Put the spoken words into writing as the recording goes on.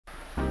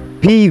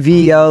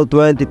PVL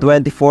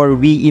 2024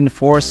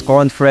 Reinforced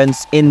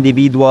Conference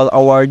Individual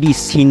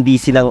Awardees, hindi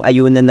silang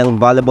ayunan ng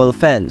volleyball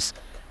fans.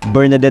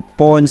 Bernadette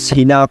Pons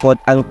hinakot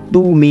ang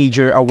 2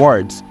 major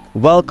awards.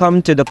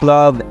 Welcome to the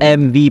club,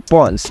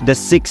 MVPONS, the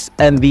 6th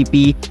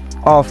MVP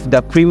of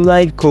the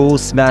Creamline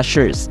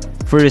Smashers.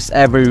 First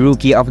ever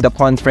Rookie of the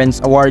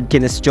Conference Award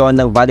kinestyon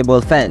ng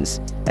volleyball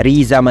fans.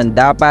 Riza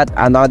Mandapat,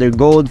 another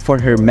gold for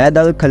her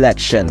medal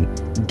collection.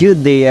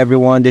 Good day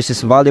everyone, this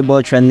is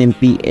Volleyball Trending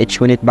PH.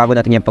 Ngunit bago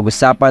natin yung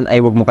pag-usapan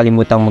ay huwag mo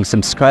kalimutang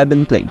mag-subscribe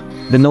and click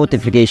the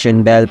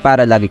notification bell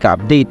para lagi ka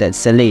updated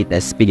sa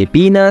latest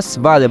Pilipinas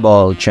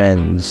Volleyball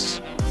Trends.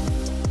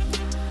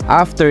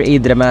 After a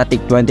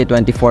dramatic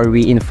 2024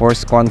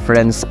 Reinforced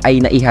Conference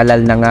ay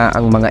naihalal na nga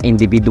ang mga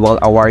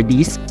individual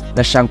awardees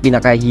na siyang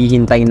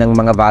pinakahihintay ng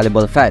mga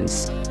volleyball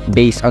fans.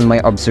 Based on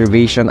my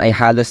observation ay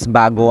halos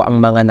bago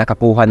ang mga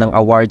nakakuha ng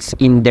awards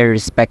in their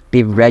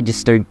respective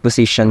registered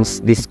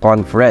positions this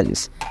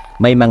conference.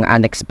 May mga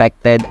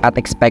unexpected at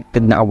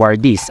expected na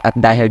awardees at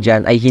dahil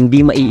dyan ay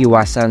hindi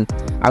maiiwasan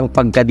ang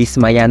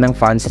pagkadismaya ng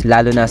fans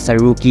lalo na sa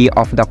Rookie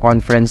of the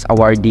Conference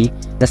awardee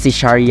na si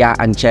Sharia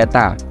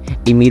Ancheta,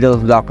 a middle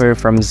blocker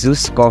from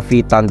Zeus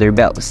Coffee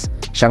Thunderbells.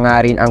 Siya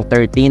nga rin ang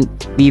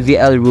 13th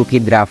PVL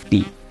Rookie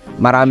draftee.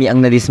 Marami ang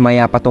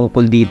nadismaya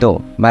patungkol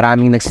dito.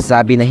 Maraming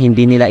nagsasabi na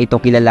hindi nila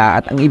ito kilala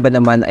at ang iba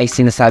naman ay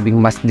sinasabing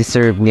mas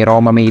deserve ni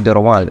ROMA.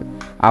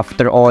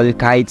 After all,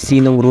 kahit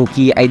sinong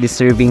rookie ay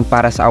deserving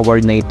para sa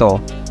award na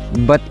ito.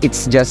 But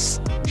it's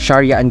just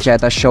Sharia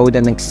Ancheta showed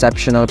an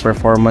exceptional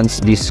performance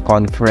this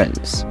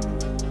conference.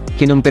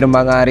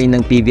 Kinumpirma nga rin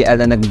ng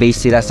PVL na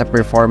nag-base sila sa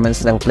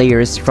performance ng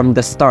players from the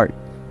start,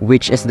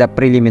 which is the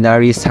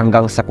preliminaries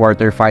hanggang sa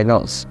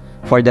quarterfinals.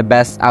 For the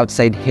best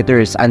outside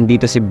hitters,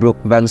 andito si Brooke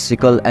Van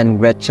Sickle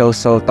and Rachel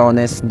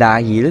Soltones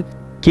dahil,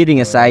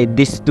 kidding aside,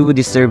 these two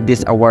deserve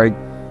this award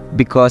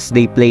because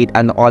they played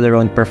an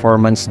all-around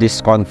performance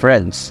this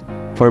conference.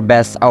 For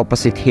best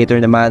opposite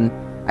hitter naman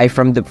ay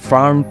from the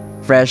Farm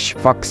Fresh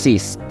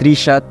Foxes,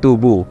 Trisha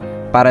Tubu.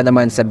 Para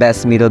naman sa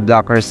best middle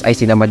blockers ay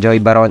sina Majoy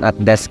Baron at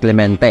Des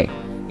Clemente.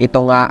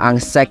 Ito nga ang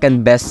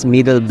second best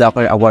middle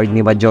blocker award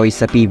ni Majoy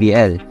sa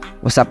PVL.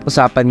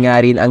 Usap-usapan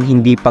nga rin ang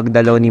hindi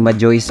pagdalo ni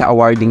Majoy sa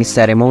awarding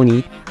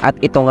ceremony at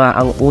ito nga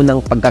ang unang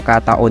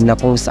pagkakataon na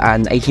kung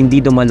saan ay hindi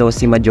dumalo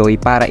si Majoy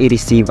para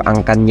i-receive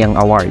ang kanyang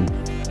award.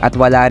 At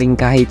wala rin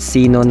kahit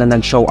sino na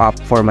nag-show up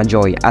for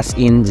Majoy, as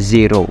in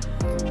zero.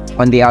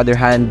 On the other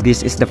hand,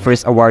 this is the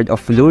first award of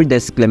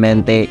Lourdes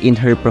Clemente in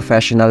her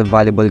professional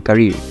volleyball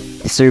career.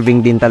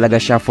 Deserving din talaga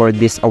siya for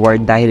this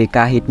award dahil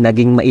kahit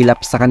naging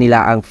mailap sa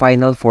kanila ang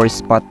Final Four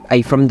spot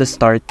ay from the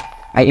start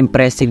ay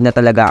impressive na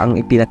talaga ang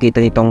ipinakita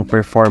nitong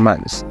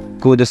performance.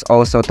 Kudos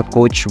also to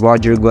Coach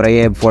Roger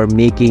Gorayev for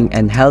making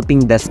and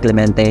helping Des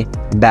Clemente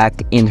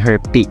back in her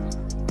peak.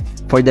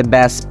 For the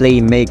best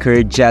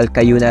playmaker, Jel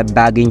Cayuna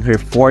bagging her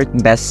 4th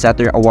Best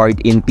Setter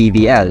award in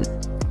PVL.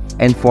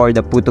 And for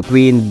the Puto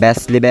Queen,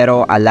 Best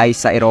Libero,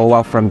 Alyssa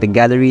Iroa from the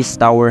Galleries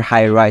Tower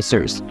High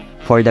Risers.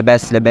 For the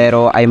best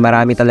libero ay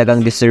marami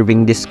talagang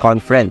deserving this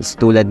conference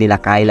tulad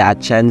nila Kayla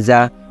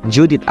Atienza,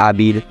 Judith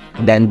Abil,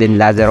 Dendin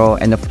Lazaro,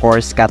 and of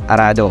course Kat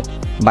Arado.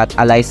 But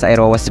Alyssa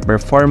Iroa's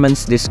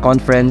performance this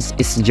conference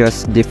is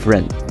just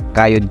different.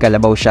 Kayod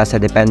kalabaw siya sa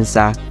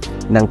depensa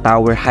ng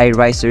Tower High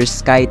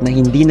Risers kahit na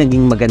hindi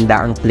naging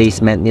maganda ang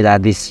placement nila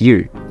this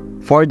year.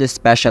 For the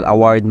special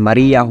award,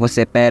 Maria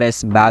Jose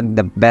Perez bagged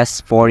the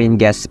best foreign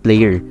guest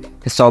player.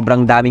 Sa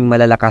sobrang daming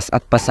malalakas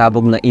at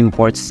pasabog na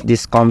imports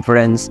this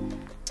conference,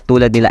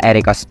 tulad nila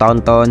Erica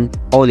Staunton,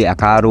 Oli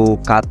Akaru,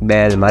 Kat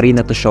Bell,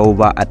 Marina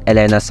Tushova at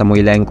Elena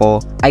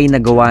Samoilenko ay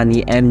nagawa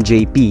ni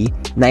MJP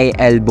na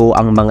i-elbow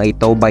ang mga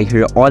ito by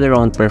her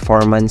all-around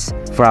performance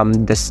from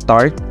the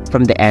start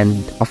from the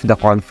end of the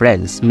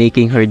conference,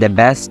 making her the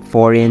best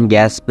foreign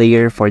guest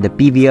player for the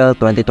PVL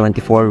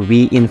 2024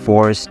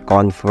 Reinforced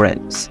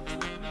Conference.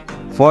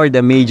 For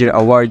the major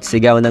awards,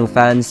 sigaw ng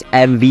fans,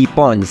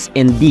 MVPONS.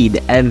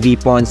 Indeed,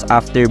 MVPONS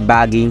after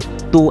bagging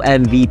 2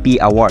 MVP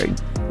awards.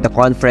 The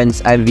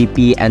conference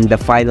MVP and the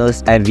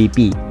finals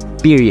MVP.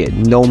 Period.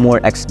 No more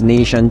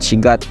explanation. She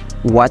got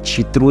what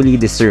she truly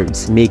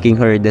deserves, making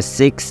her the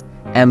 6th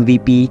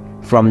MVP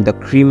from the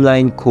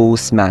Creamline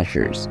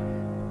Smashers.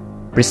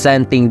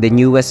 Presenting the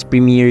newest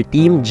premier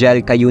team,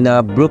 Jel Cayuna,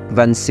 Brooke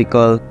Van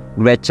Sickle,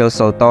 Rachel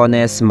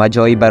Soltones,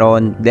 Majoy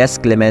Baron, Des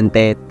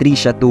Clemente,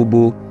 Trisha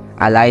Tubu,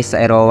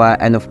 Alyssa Iroa,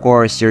 and of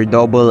course your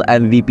double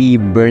MVP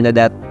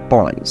Bernadette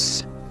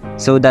Pons.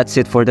 So that's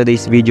it for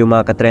today's video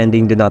mga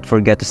ka-trending. Do not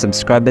forget to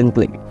subscribe and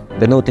click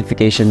the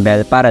notification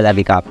bell para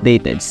lagi ka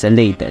updated sa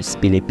latest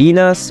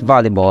Pilipinas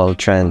Volleyball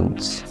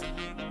Trends.